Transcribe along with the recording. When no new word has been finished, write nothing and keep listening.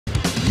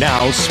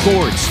Now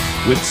sports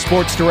with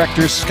sports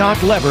director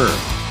Scott Lever.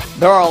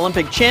 There are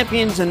Olympic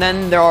champions and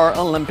then there are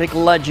Olympic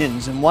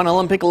legends. And one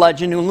Olympic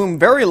legend who loomed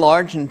very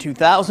large in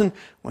 2000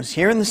 was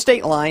here in the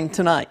state line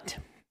tonight.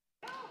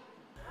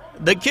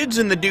 The kids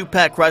in the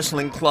Dupac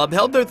Wrestling Club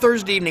held their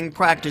Thursday evening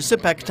practice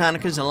at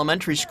Pectonica's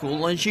elementary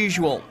school as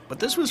usual. But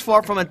this was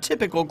far from a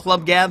typical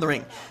club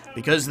gathering,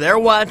 because there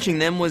watching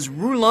them was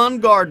Rulon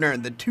Gardner,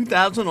 the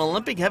 2000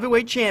 Olympic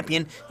heavyweight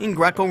champion in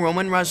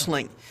Greco-Roman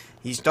wrestling.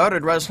 He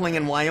started wrestling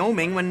in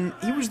Wyoming when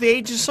he was the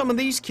age of some of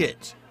these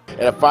kids. At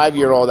a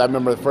 5-year-old, I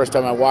remember the first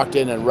time I walked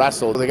in and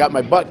wrestled. I got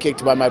my butt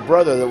kicked by my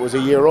brother that was a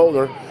year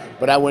older,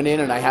 but I went in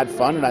and I had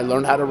fun and I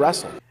learned how to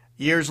wrestle.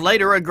 Years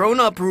later, a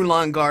grown-up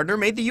Rulon Gardner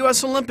made the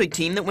U.S. Olympic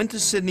team that went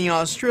to Sydney,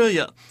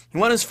 Australia. He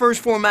won his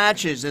first 4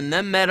 matches and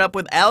then met up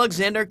with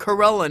Alexander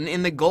Karelin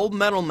in the gold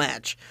medal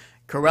match.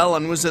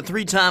 Karelin was a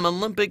 3-time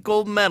Olympic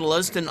gold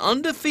medalist and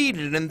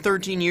undefeated in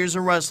 13 years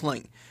of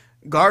wrestling.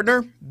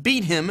 Gardner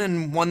beat him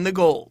and won the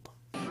gold.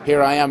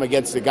 Here I am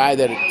against a guy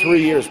that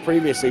 3 years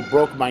previously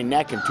broke my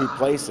neck in 2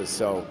 places.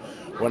 So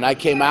when I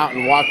came out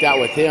and walked out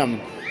with him,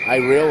 I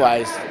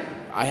realized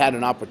I had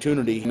an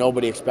opportunity.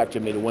 Nobody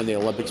expected me to win the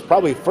Olympics.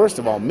 Probably, first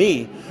of all,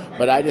 me.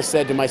 But I just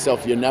said to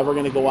myself, you're never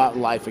going to go out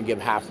in life and give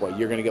halfway.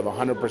 You're going to give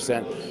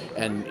 100%.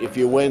 And if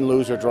you win,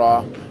 lose, or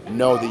draw,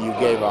 know that you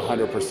gave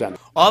 100%.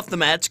 Off the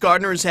mats,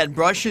 Gardner has had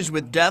brushes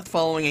with death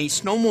following a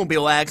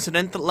snowmobile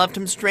accident that left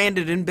him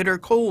stranded in bitter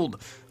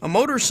cold, a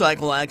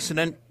motorcycle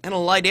accident, and a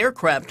light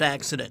aircraft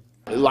accident.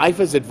 Life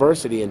is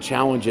adversity and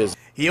challenges.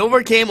 He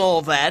overcame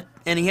all that,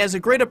 and he has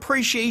a great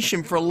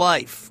appreciation for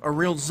life, a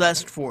real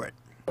zest for it.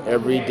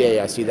 Every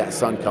day I see that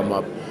sun come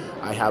up,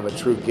 I have a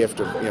true gift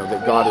of,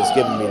 that God has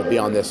given me to be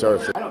on this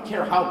earth. I don't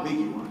care how big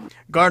you are.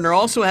 Gardner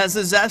also has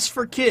a zest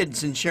for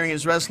kids and sharing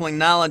his wrestling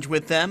knowledge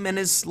with them and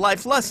his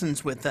life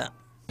lessons with them.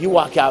 You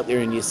walk out there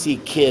and you see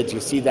kids, you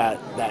see that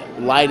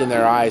light in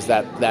their eyes,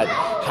 that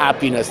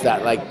happiness,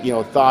 that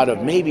thought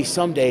of maybe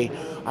someday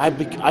I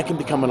can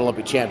become an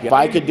Olympic champion. If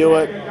I could do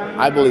it,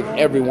 I believe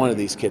every one of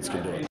these kids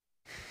can do it.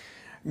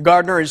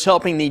 Gardner is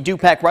helping the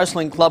Dupac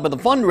Wrestling Club with a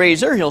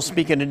fundraiser. He'll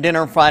speak at a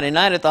dinner Friday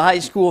night at the high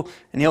school,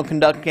 and he'll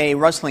conduct a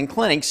wrestling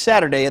clinic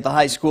Saturday at the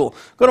high school.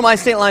 Go to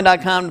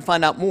mystateline.com to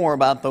find out more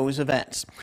about those events.